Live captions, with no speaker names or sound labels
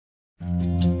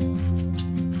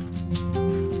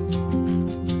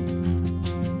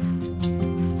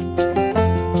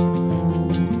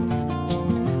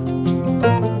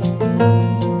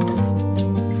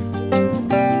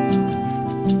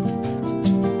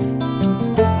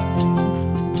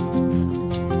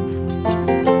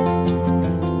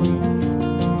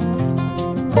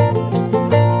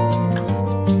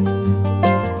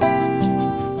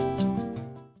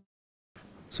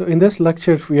So in this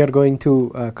lecture we are going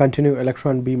to continue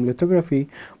electron beam lithography,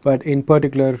 but in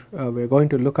particular we are going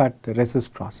to look at the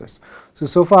resist process.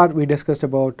 So far we discussed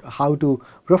about how to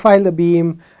profile the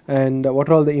beam and what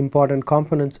are all the important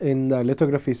components in the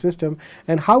lithography system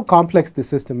and how complex the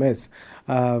system is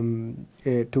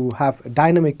to have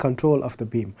dynamic control of the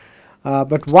beam.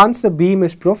 But once the beam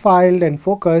is profiled and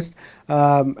focused,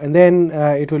 and then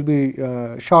it will be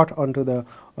shot onto the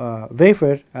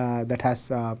wafer that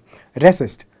has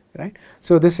resist, right.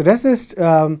 So this resist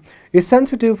is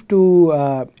sensitive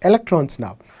to electrons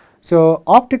now. So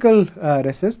optical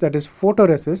resist, that is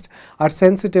photoresist, are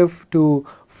sensitive to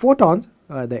photons,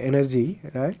 the energy,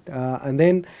 right, and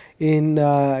then in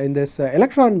this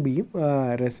electron beam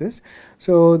resist,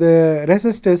 so the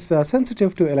resist is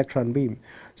sensitive to electron beam.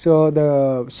 So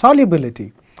the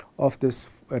solubility of this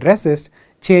resist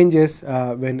changes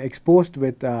when exposed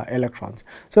with electrons.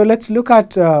 So let's look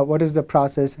at what is the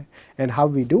process and how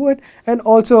we do it, and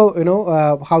also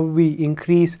how we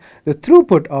increase the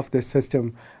throughput of this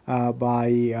system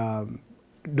by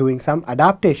doing some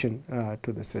adaptation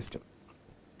to the system.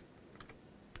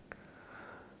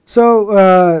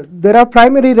 So there are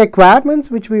primary requirements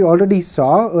which we already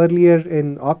saw earlier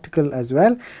in optical as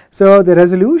well. So the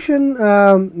resolution,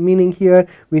 meaning here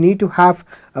we need to have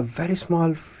a very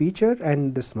small feature,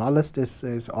 and the smallest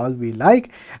is all we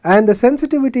like, and the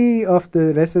sensitivity of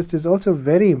the resist is also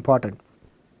very important,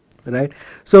 right.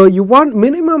 So you want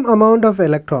minimum amount of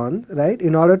electron, right,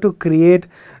 in order to create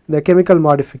the chemical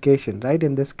modification, right,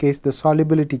 in this case the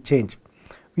solubility change.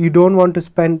 You don't want to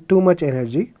spend too much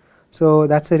energy. So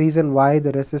that is the reason why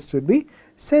the resist should be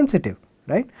sensitive,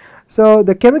 right. So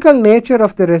the chemical nature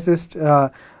of the resist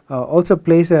also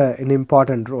plays an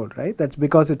important role, right. That is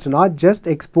because it is not just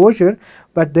exposure,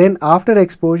 but then after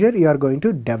exposure you are going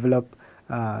to develop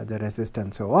the resist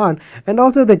and so on, and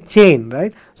also the chain,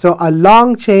 right. So a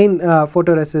long chain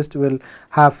photoresist will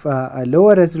have a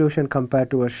lower resolution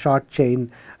compared to a short chain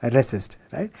resist,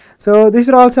 right. So these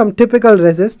are all some typical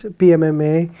resist,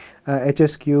 PMMA,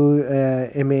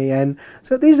 HSQ, MAN.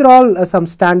 So these are all some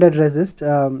standard resist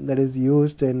that is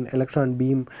used in electron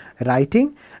beam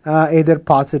writing, either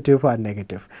positive or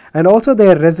negative, and also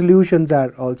their resolutions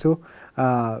are also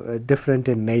different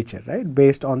in nature, right,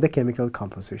 based on the chemical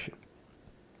composition.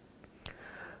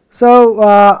 So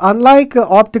unlike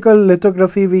optical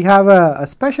lithography, we have a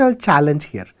special challenge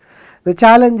here. The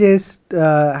challenge is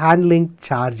handling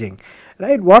charging,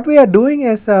 right. What we are doing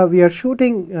is we are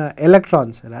shooting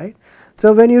electrons, right.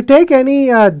 So when you take any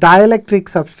dielectric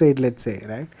substrate, let us say,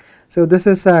 right. So this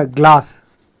is glass.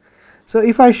 So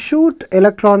if I shoot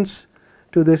electrons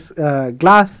to this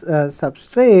glass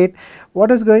substrate,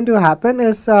 what is going to happen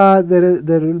is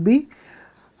there will be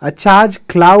a charge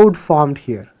cloud formed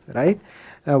here, right.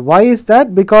 Why is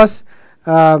that? Because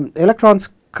electrons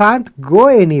can't go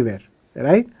anywhere,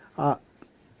 right,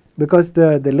 because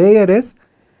the layer is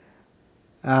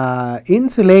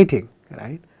insulating,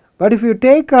 right. But if you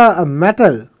take a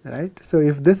metal, right, so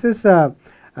if this is a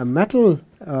metal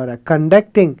or a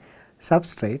conducting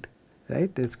substrate,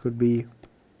 right, this could be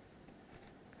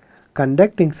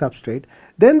conducting substrate,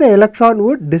 then the electron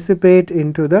would dissipate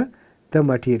into the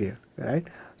material, right.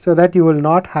 So that you will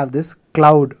not have this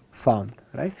cloud formed,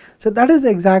 right. So that is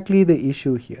exactly the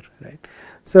issue here, right.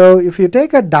 So if you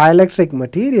take a dielectric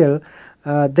material,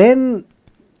 then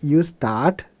you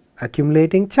start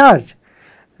accumulating charge,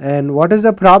 and what is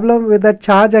the problem with the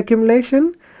charge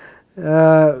accumulation?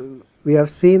 We have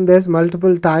seen this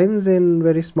multiple times in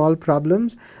very small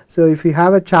problems. So if you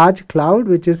have a charge cloud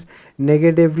which is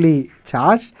negatively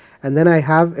charged, and then I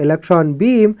have electron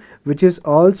beam which is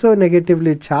also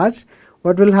negatively charged,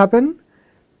 what will happen?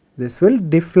 This will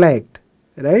deflect,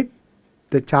 right.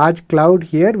 The charge cloud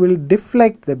here will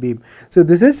deflect the beam. So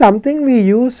this is something we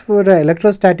use for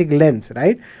electrostatic lens,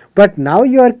 right. But now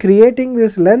you are creating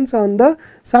this lens on the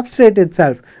substrate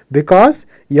itself, because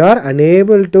you are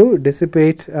unable to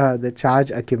dissipate the charge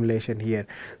accumulation here.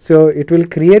 So it will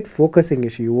create focusing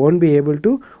issue. You won't be able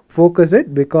to focus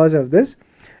it because of this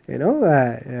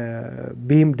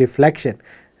beam deflection,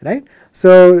 right.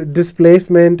 So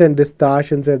displacement and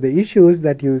distortions are the issues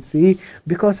that you see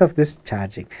because of this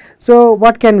charging. So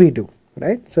what can we do,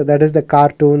 right? So that is the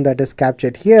cartoon that is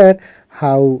captured here,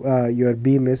 how your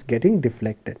beam is getting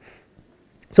deflected.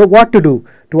 So what to do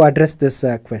to address this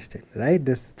question, right,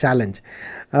 this challenge?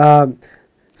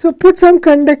 So put some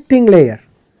conducting layer,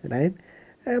 right.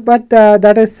 But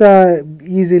that is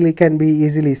can be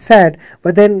easily said,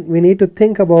 but then we need to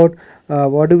think about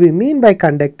what do we mean by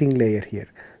conducting layer here.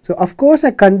 So of course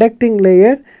a conducting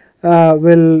layer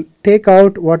will take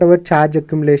out whatever charge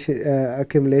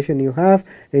accumulation you have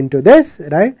into this,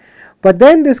 right. but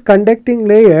then this conducting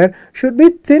layer should be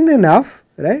thin enough,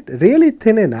 right, really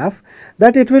thin enough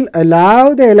that it will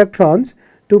allow the electrons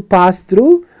to pass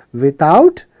through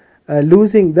without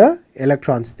losing the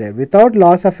electrons there. Without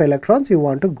loss of electrons you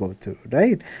want to go through,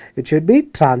 right. It should be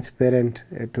transparent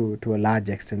to a large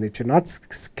extent. It should not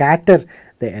scatter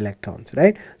the electrons,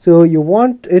 right. So you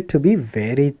want it to be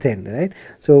very thin, right.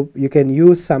 So you can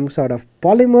use some sort of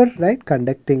polymer, right,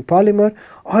 conducting polymer,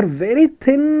 or very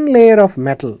thin layer of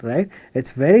metal, right.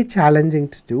 It's very challenging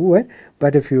to do it,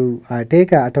 but if you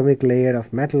take an atomic layer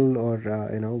of metal, or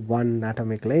one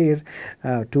atomic layer,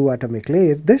 two atomic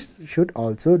layers, this should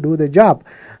also do the job.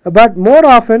 But more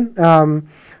often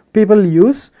people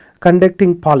use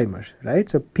conducting polymers, right.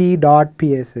 So P dot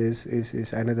PS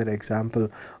is another example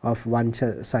of one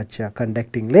such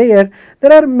conducting layer.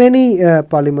 There are many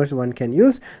polymers one can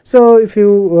use. So if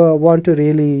you want to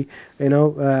really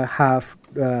have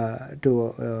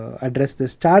to address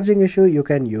this charging issue, you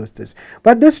can use this,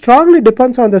 but this strongly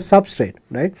depends on the substrate,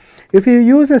 right. If you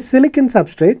use a silicon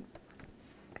substrate,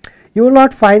 you will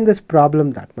not find this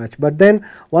problem that much, but then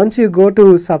once you go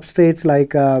to substrates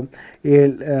like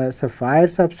sapphire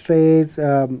substrates,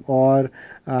 or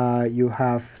you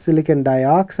have silicon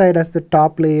dioxide as the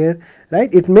top layer,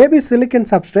 right. It may be silicon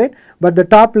substrate, but the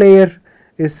top layer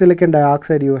is silicon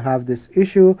dioxide, you have this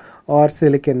issue, or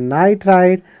silicon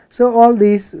nitride. So all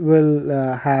these will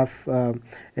have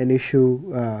an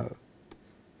issue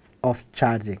of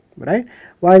charging, right,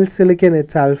 while silicon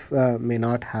itself may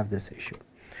not have this issue.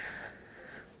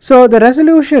 So the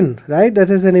resolution, right, that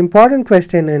is an important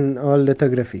question in all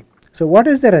lithography. So what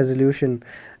is the resolution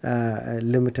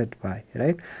limited by,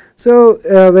 right. So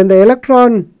when the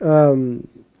electron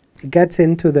gets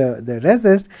into the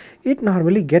resist, it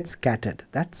normally gets scattered.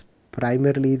 That's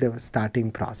primarily the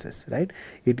starting process, right.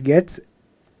 It gets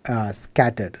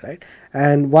scattered, right,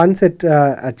 and once it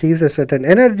achieves a certain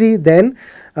energy, then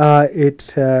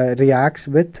it reacts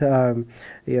with the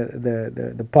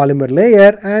polymer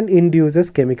layer and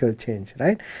induces chemical change,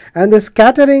 right. And the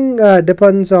scattering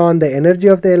depends on the energy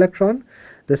of the electron,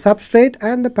 the substrate,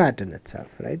 and the pattern itself,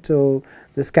 right. So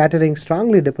the scattering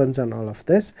strongly depends on all of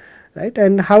this, right.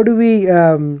 And how do we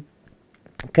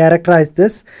characterize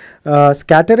this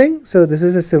scattering? So this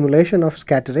is a simulation of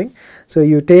scattering. So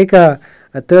you take a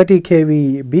 30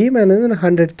 kV beam and then a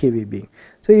 100 kV beam.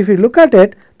 So if you look at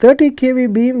it, 30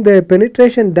 kV beam, the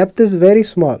penetration depth is very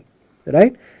small,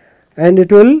 right, and it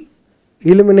will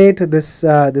illuminate this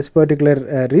this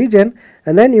particular region,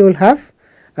 and then you will have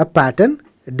a pattern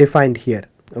defined here,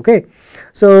 okay.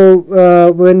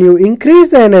 So when you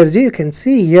increase the energy, you can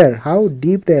see here how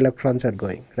deep the electrons are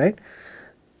going, right.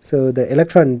 So the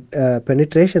electron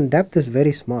penetration depth is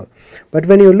very small, but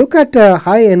when you look at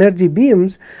high energy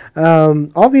beams,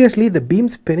 obviously the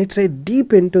beams penetrate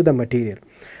deep into the material,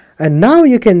 and now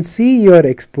you can see your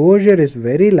exposure is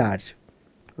very large,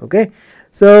 okay.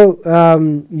 So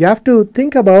you have to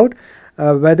think about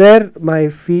whether my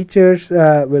features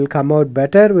will come out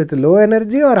better with low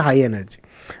energy or high energy.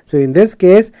 So in this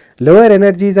case, lower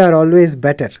energies are always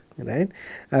better, right,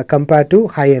 compared to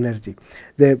high energy.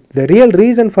 The real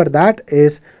reason for that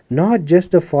is not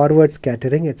just the forward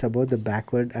scattering, it's about the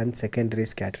backward and secondary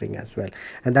scattering as well,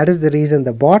 and that is the reason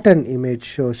the bottom image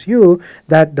shows you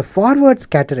that the forward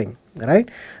scattering, right,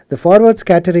 the forward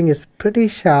scattering is pretty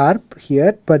sharp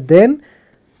here, but then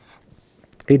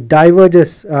it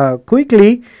diverges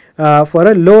quickly for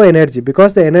a low energy,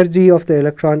 because the energy of the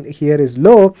electron here is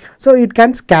low, so it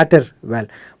can scatter well.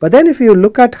 But then if you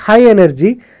look at high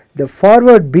energy, the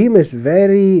forward beam is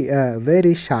very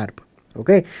very sharp,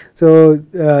 okay. So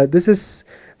this is,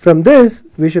 from this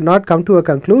we should not come to a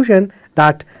conclusion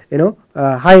that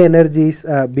high energies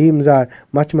beams are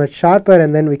much sharper,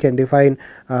 and then we can define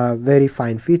very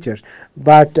fine features.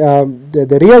 But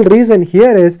the real reason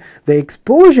here is the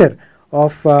exposure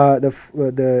of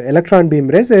the electron beam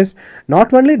resist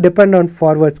not only depend on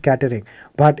forward scattering,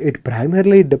 but it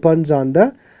primarily depends on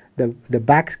the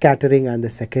back scattering and the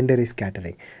secondary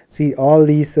scattering. See all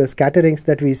these scatterings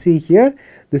that we see here,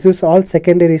 this is all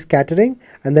secondary scattering,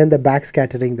 and then the back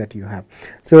scattering that you have.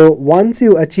 So once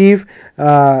you achieve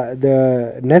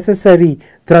the necessary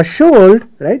threshold,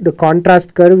 right, the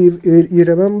contrast curve, you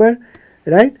remember,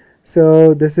 right.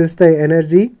 So this is the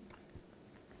energy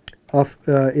of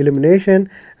illumination,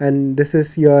 and this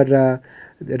is your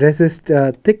resist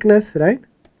thickness, right.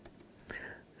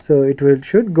 So it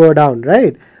should go down,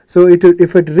 right. So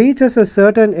if it reaches a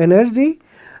certain energy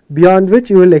beyond which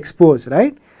you will expose,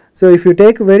 right. So if you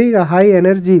take very high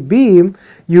energy beam,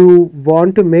 you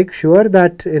want to make sure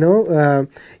that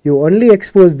you only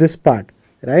expose this part,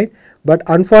 right. But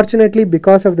unfortunately,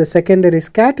 because of the secondary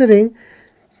scattering,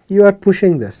 you are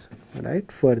pushing this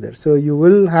right further. So you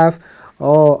will have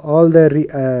all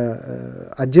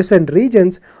the adjacent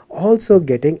regions also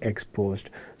getting exposed.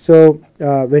 So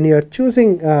when you are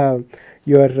choosing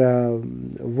your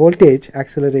voltage,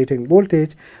 accelerating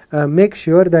voltage, make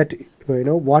sure that you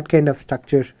know what kind of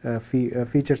structure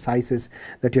feature sizes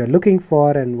that you are looking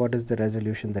for and what is the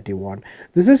resolution that you want.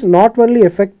 This is not only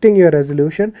affecting your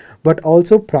resolution but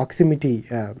also proximity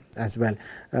as well.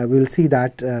 We will see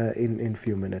that in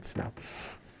few minutes now.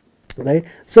 Right.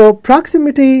 So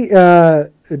proximity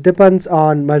depends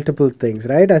on multiple things,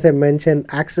 right? As I mentioned,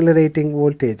 accelerating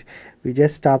voltage, we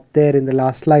just stopped there in the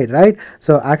last slide, right?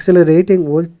 So accelerating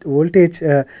voltage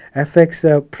affects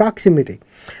proximity,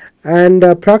 and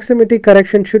proximity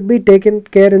correction should be taken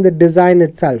care in the design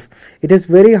itself. It is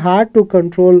very hard to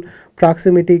control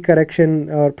proximity correction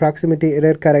or proximity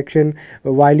error correction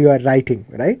while you are writing,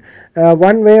 right?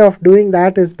 One way of doing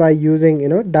that is by using, you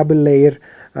know, double layer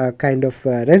kind of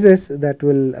resist that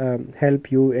will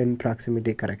help you in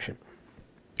proximity correction.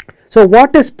 So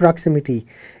what is proximity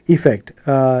effect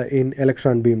in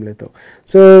electron beam litho?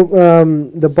 So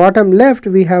the bottom left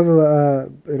we have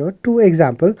you know, two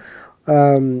example.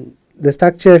 The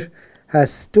structure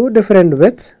has two different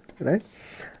widths, right?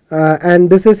 And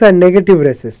this is a negative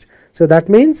resist. So that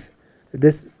means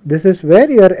this is where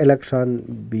your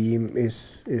electron beam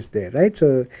is there, right?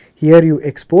 So here you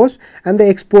expose and the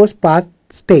exposed path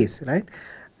stays, right?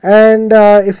 And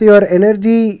if your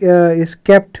energy is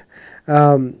kept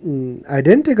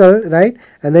identical, right,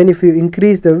 and then if you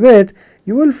increase the width,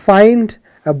 you will find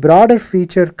a broader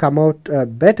feature come out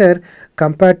better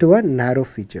compared to a narrow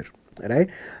feature, right?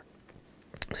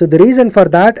 So the reason for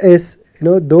that is, you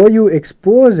know, though you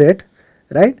expose it,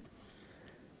 right,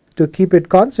 to keep it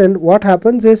constant, what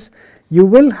happens is you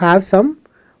will have some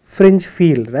fringe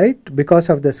field, right, because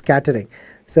of the scattering.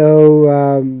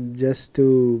 So just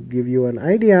to give you an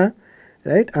idea,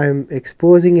 right, I am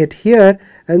exposing it here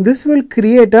and this will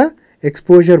create a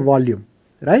exposure volume,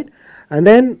 right, and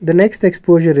then the next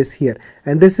exposure is here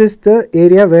and this is the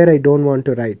area where I don't want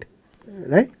to write,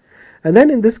 right, and then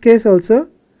in this case also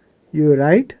you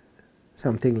write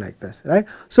something like this, right.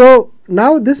 So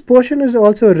now this portion is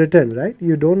also written, right,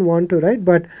 you don't want to write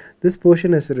but this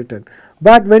portion is written,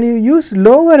 but when you use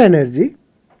lower energy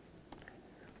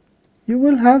you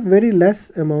will have very less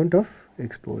amount of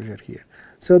exposure here,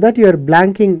 so that your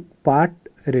blanking part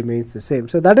remains the same.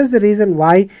 So that is the reason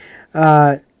why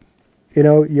you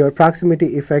know, your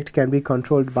proximity effect can be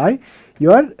controlled by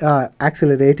your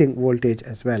accelerating voltage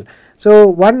as well. So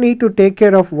one need to take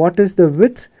care of what is the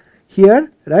width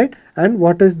here, right, and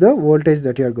what is the voltage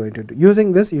that you are going to do.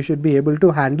 Using this you should be able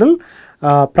to handle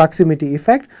proximity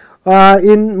effect.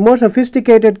 In more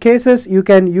sophisticated cases you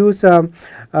can use a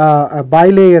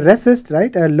bilayer resist,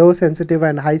 right, a low sensitive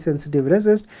and high sensitive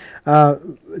resist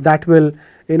that will,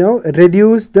 you know,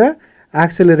 reduce the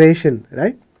acceleration,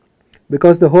 right,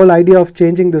 because the whole idea of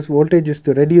changing this voltage is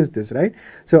to reduce this, right.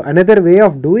 So another way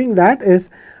of doing that is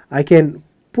I can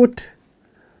put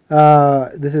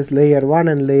this is layer 1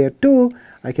 and layer 2,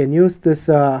 I can use this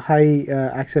high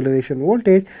acceleration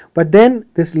voltage, but then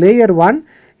this layer 1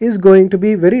 is going to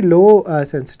be very low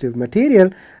sensitive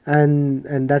material and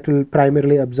that will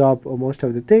primarily absorb most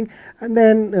of the thing, and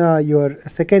then your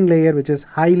second layer which is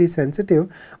highly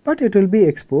sensitive but it will be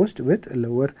exposed with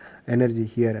lower energy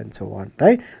here and so on,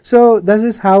 right. So this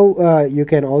is how you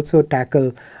can also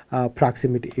tackle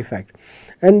proximity effect,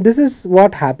 and this is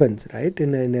what happens, right,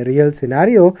 in a real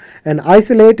scenario, an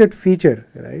isolated feature,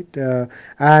 right,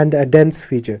 and a dense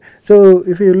feature. So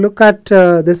if you look at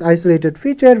this isolated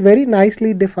feature, very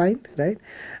nicely defined, right,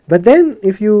 but then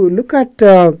if you look at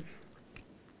a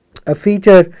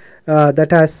feature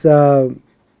that has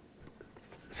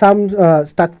some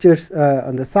structures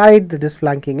on the side that is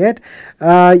flanking it,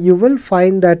 you will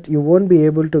find that you won't be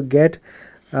able to get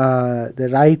the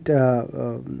right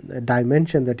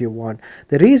dimension that you want.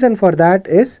 The reason for that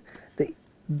is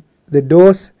the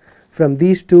dose from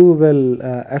these two will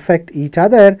affect each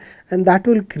other, and that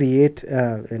will create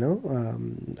you know,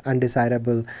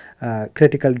 undesirable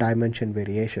critical dimension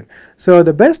variation. So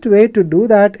the best way to do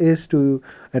that is to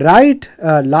write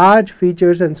large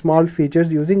features and small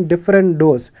features using different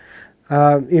dose.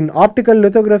 In optical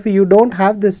lithography you don't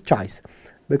have this choice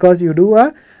because you do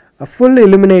a full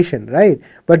illumination, right,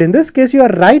 but in this case you are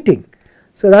writing.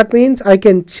 So that means I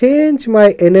can change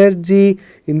my energy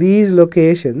in these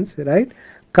locations, right,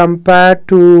 compared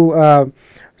to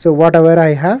so whatever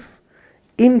I have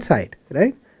inside,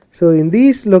 right. So in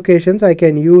these locations I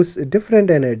can use different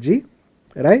energy,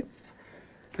 right,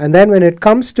 and then when it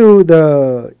comes to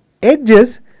the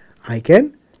edges I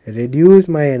can reduce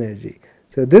my energy.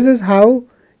 So this is how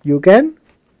you can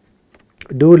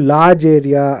do large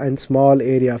area and small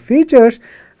area features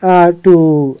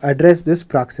to address this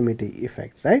proximity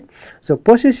effect, right. So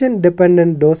position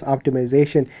dependent dose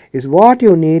optimization is what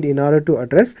you need in order to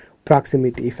address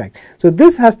proximity effect. So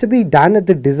this has to be done at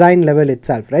the design level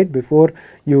itself, right. Before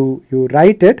you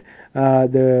write it,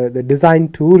 the design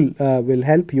tool will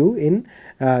help you in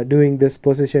doing this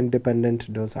position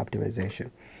dependent dose optimization,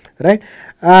 right.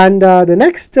 And the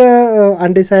next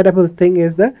undesirable thing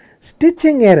is the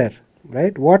stitching error,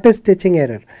 right. What is stitching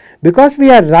error? Because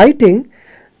we are writing,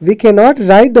 we cannot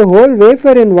write the whole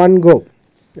wafer in one go,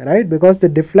 right, because the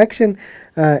deflection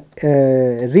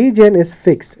region is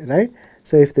fixed, right.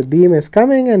 So if the beam is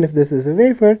coming and if this is a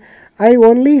wafer, I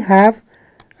only have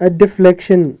a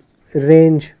deflection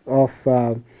range of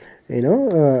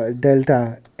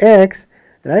delta x,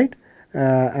 right,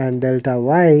 and delta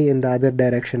y in the other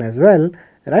direction as well,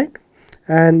 right.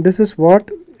 And this is what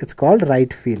it's called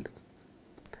right field,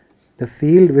 the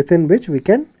field within which we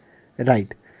can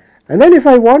write. And then if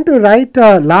I want to write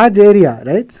a large area,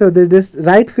 right, so this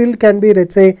right field can be,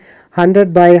 let's say,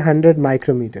 100 by 100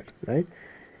 micrometer, right.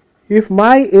 If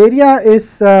my area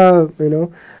is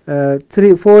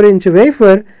 3-4 inch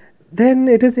wafer, then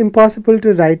it is impossible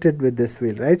to write it with this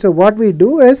field, right. So what we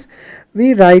do is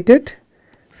we write it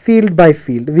field by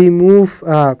field. We move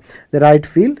the right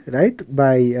field, right,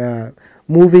 by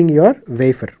moving your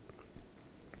wafer.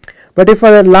 But if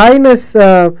our line is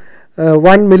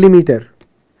 1 millimeter,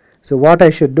 so what I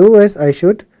should do is I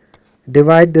should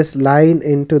divide this line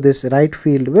into this right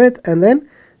field width and then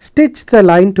stitch the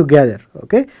line together,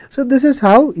 okay. So this is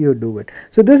how you do it.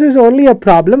 So this is only a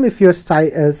problem if your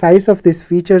size of these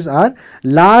features are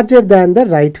larger than the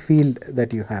right field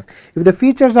that you have. If the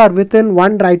features are within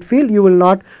one right field, you will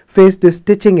not face this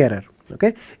stitching error,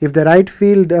 okay. If the right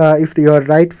field, if your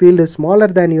right field is smaller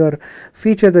than your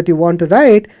feature that you want to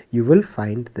write, you will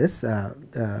find this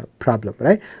problem,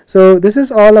 right. So this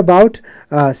is all about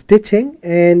stitching,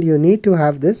 and you need to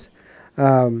have this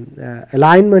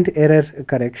alignment error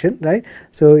correction, right.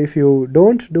 So if you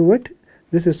don't do it,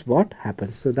 this is what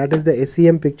happens. So that is the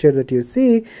SEM picture that you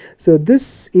see. So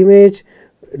this image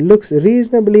looks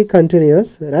reasonably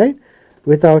continuous, right,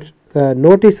 without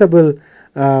noticeable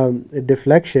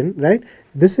deflection, right.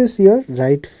 This is your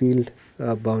right field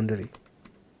boundary.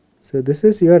 So this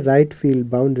is your right field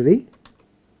boundary,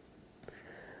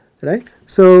 right.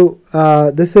 So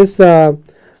this is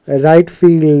right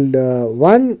field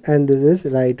 1 and this is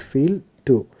right field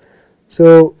 2.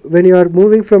 So when you are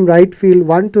moving from right field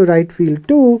 1 to right field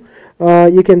 2,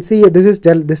 you can see this is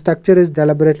the structure is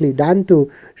deliberately done to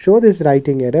show this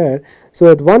writing error. So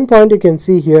at one point you can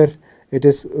see here it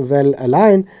is well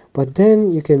aligned, but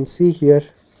then you can see here,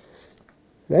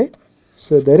 right.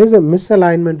 So there is a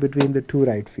misalignment between the two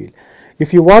right field.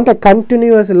 If you want a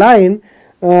continuous line,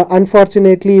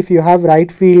 unfortunately if you have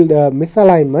right field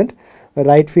misalignment,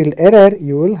 right field error,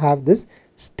 you will have this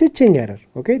stitching error,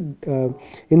 okay.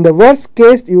 In the worst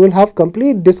case you will have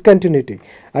complete discontinuity.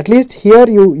 At least here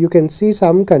you can see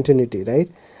some continuity, right.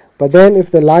 But then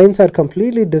if the lines are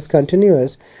completely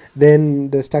discontinuous,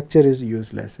 then the structure is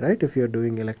useless, right, if you are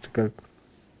doing electrical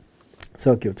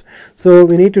circuits. So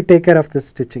we need to take care of the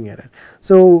stitching error.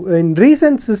 So in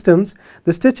recent systems,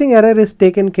 the stitching error is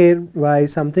taken care by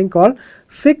something called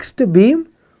fixed beam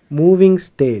moving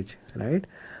stage, right.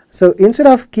 So instead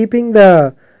of keeping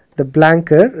the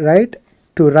blanker, right,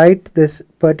 to write this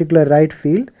particular right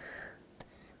field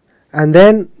and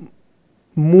then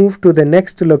move to the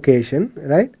next location,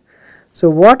 right. So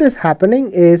what is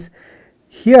happening is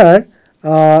here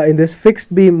in this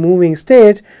fixed beam moving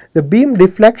stage, the beam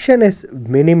deflection is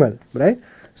minimal, right.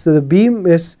 So the beam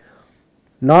is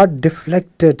not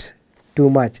deflected too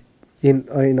much.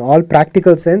 In all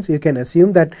practical sense, you can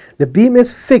assume that the beam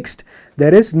is fixed.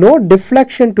 There is no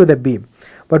deflection to the beam.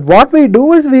 But what we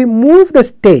do is we move the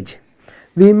stage.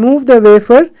 We move the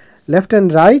wafer left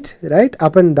and right, right,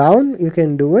 up and down. You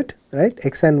can do it, right,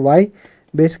 x and y.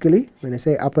 Basically, when I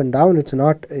say up and down, it's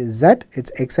not z,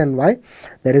 it's x and y.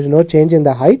 There is no change in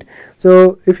the height.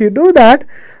 So if you do that,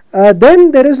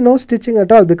 then there is no stitching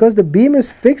at all, because the beam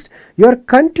is fixed. You are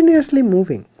continuously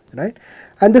moving, right.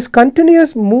 And this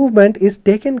continuous movement is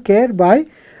taken care by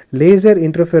laser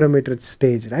interferometer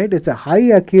stage, right. It's a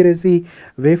high accuracy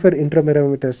wafer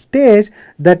interferometer stage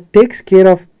that takes care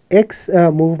of x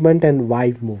movement and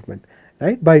y movement,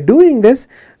 right. By doing this,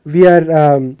 we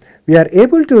are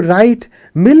able to write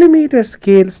millimeter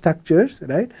scale structures,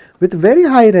 right, with very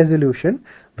high resolution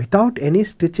without any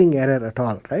stitching error at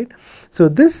all, right. So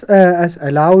this has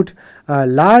allowed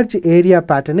large area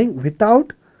patterning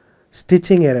without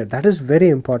stitching error. That is very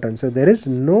important. So there is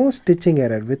no stitching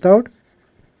error. Without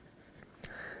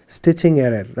stitching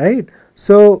error, right.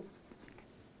 So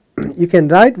you can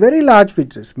write very large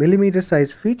features, millimeter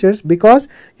size features, because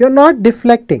you are not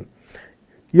deflecting.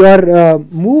 Your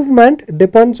movement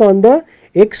depends on the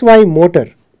XY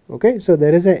motor. Okay, so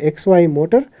there is a XY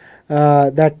motor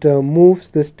that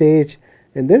moves the stage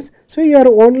in this. So you are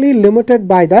only limited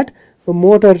by that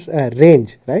motor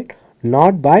range, right,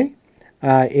 not by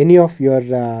any of your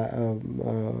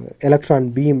electron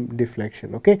beam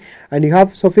deflection. Okay, and you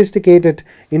have sophisticated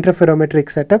interferometric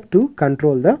setup to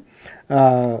control the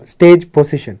stage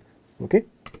position. Okay,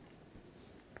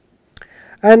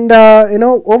 and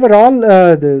overall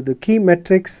the key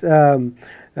metrics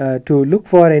to look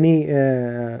for any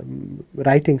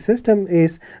writing system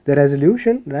is the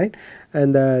resolution, right,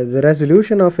 and the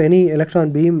resolution of any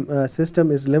electron beam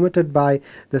system is limited by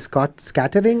the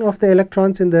scattering of the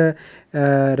electrons in the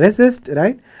resist,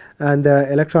 right, and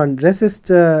the electron resist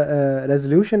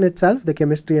resolution itself, the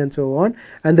chemistry and so on,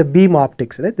 and the beam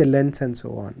optics, right, the lens and so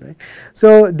on, right.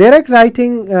 So direct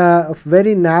writing of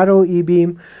very narrow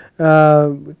e-beam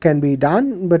can be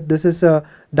done, but this is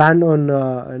done on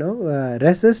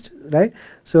resist, right.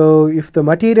 So if the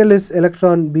material is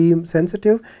electron beam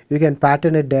sensitive, you can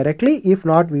pattern it directly. If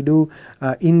not, we do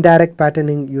indirect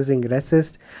patterning using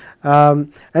resist,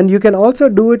 and you can also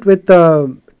do it with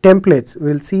templates.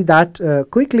 We will see that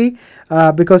quickly,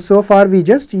 because so far we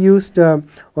just used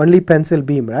only pencil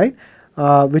beam, right,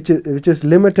 which is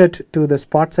limited to the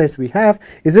spot size we have.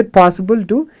 Is it possible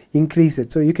to increase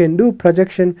it? So you can do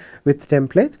projection with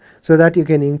templates, so that you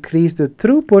can increase the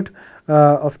throughput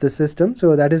of the system.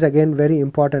 So that is again very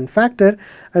important factor,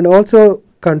 and also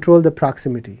control the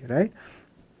proximity, right.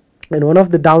 And one of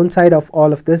the downside of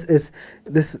all of this is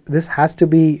this has to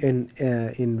be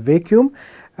in vacuum,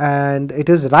 and it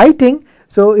is writing,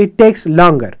 so it takes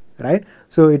longer, right.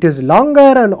 So it is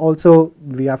longer, and also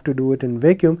we have to do it in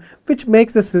vacuum, which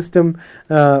makes the system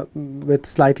with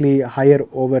slightly higher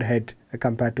overhead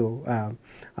compared to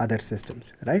other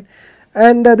systems, right.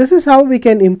 And this is how we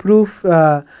can improve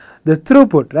the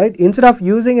throughput, right. Instead of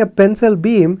using a pencil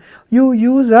beam, you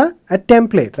use a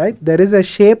template, right. There is a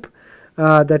shape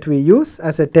that we use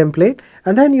as a template,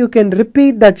 and then you can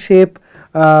repeat that shape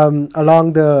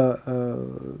along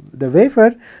the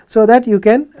wafer, so that you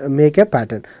can make a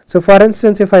pattern. So for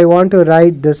instance, if I want to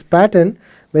write this pattern,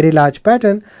 very large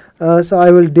pattern, so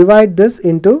I will divide this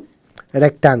into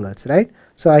rectangles, right.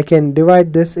 So I can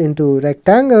divide this into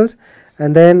rectangles,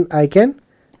 and then I can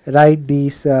write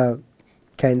these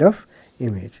kind of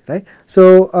image, right.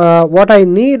 So what I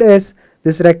need is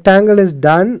this rectangle is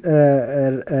done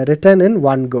written in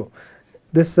one go.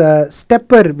 This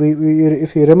stepper,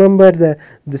 if you remember the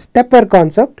stepper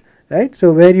concept, right.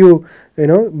 So where you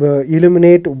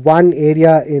illuminate one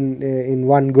area in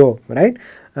one go, right,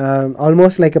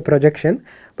 almost like a projection,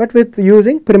 but with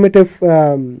using primitive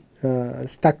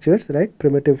structures, right,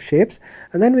 primitive shapes,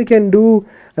 and then we can do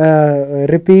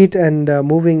repeat and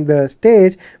moving the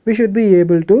stage, we should be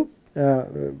able to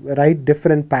write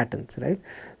different patterns, right.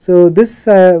 So this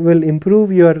will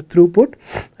improve your throughput,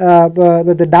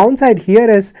 but the downside here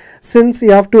is, since you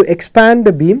have to expand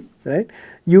the beam, right,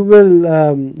 you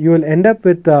will end up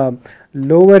with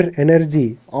lower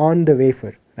energy on the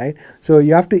wafer, right. So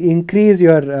you have to increase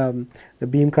your the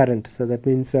beam current. So that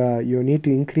means you need to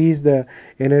increase the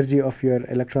energy of your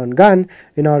electron gun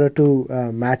in order to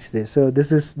match this. So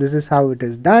this is how it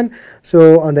is done.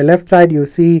 So on the left side you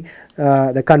see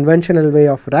the conventional way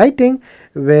of writing,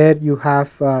 where you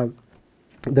have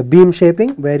the beam shaping,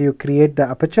 where you create the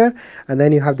aperture, and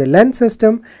then you have the lens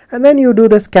system, and then you do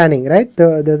the scanning, right.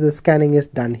 The scanning is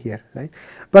done here, right.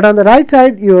 But on the right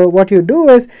side, what you do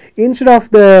is, instead of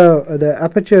the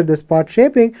aperture, the spot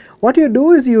shaping, what you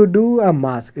do is you do a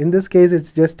mask. In this case,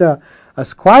 it's just a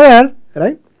square,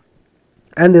 right,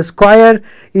 and the square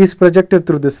is projected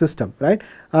through the system, right.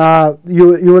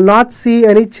 You will not see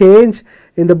any change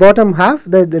in the bottom half.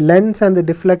 The lens and the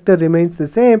deflector remains the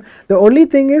same. The only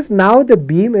thing is, now the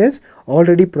beam is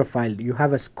already profiled. You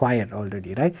have a square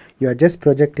already, right. You are just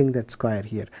projecting that square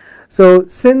here. So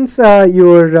since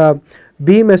your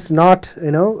beam is not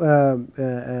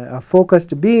a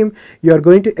focused beam, you are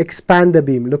going to expand the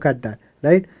beam. Look at that,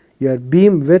 right. Your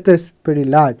beam width is pretty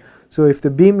large. So if the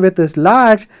beam width is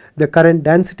large, the current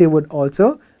density would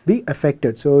also be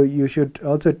affected. So you should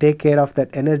also take care of that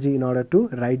energy in order to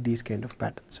write these kind of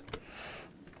patterns.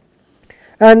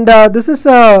 And this is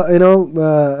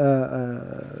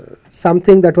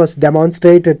something that was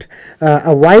demonstrated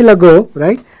a while ago,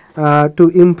 right, to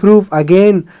improve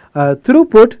again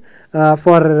throughput.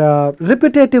 for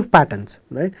repetitive patterns,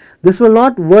 right. This will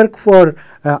not work for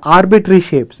arbitrary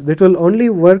shapes. It will only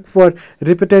work for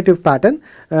repetitive pattern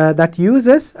that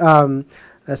uses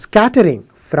scattering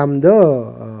from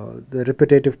the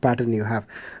repetitive pattern you have,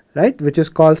 right, which is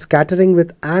called scattering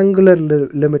with angular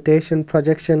limitation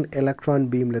projection electron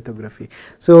beam lithography.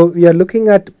 So we are looking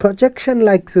at projection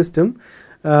like system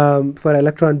for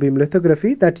electron beam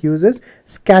lithography that uses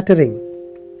scattering.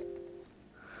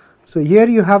 So here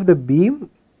you have the beam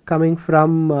coming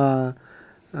from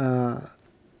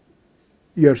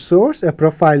your source, a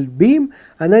profiled beam,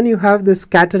 and then you have the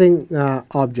scattering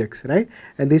objects, right,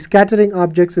 and these scattering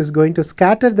objects is going to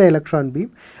scatter the electron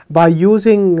beam by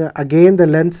using again the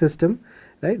lens system,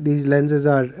 right. These lenses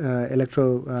are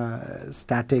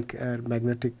electrostatic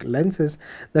magnetic lenses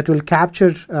that will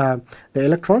capture the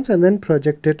electrons and then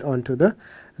project it onto the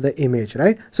image,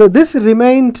 right. So this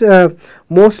remained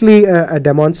mostly a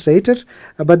demonstrator,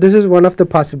 but this is one of the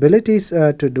possibilities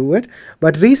to do it.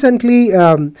 But recently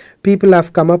people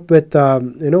have come up with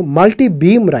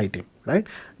multi-beam writing, right.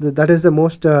 That is the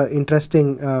most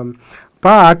interesting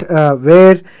part,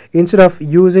 where instead of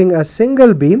using a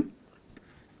single beam,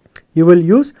 you will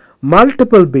use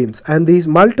multiple beams, and these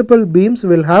multiple beams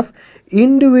will have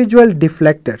individual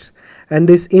deflectors, and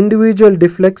these individual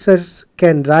deflectors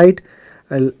can write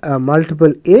a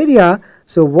multiple area.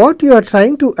 So what you are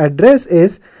trying to address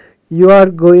is you are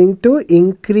going to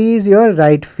increase your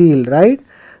right field, right.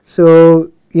 So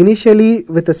initially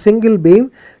with a single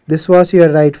beam this was your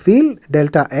right field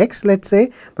delta x, let's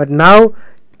say, but now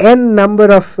n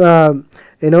number of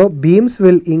beams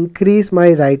will increase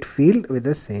my right field with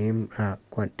the same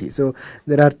quantity. So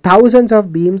there are thousands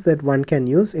of beams that one can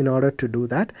use in order to do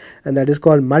that, and that is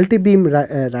called multi-beam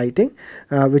writing,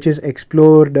 which is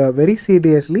explored very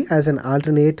seriously as an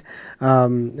alternate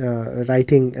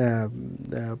writing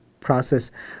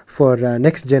process for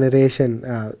next generation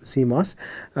CMOS.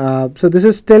 So this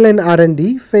is still in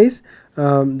R&D phase.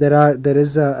 There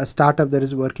is a startup that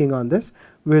is working on this.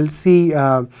 We'll see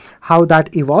how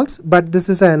that evolves, but this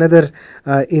is another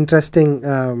interesting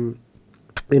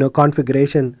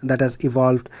configuration that has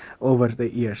evolved over the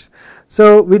years.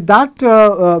 So with that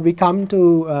we come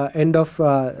to end of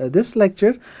this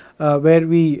lecture, where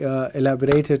we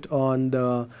elaborated on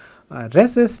the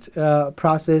resist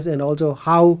process, and also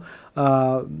how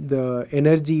the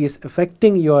energy is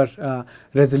affecting your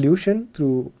resolution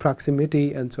through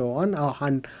proximity and so on,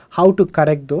 and how to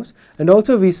correct those. And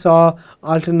also we saw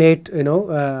alternate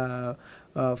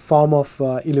form of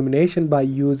illumination by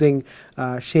using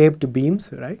shaped beams,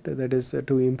 right, that is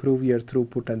to improve your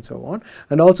throughput and so on.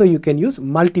 And also you can use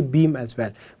multi-beam as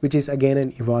well, which is again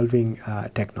an evolving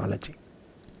technology.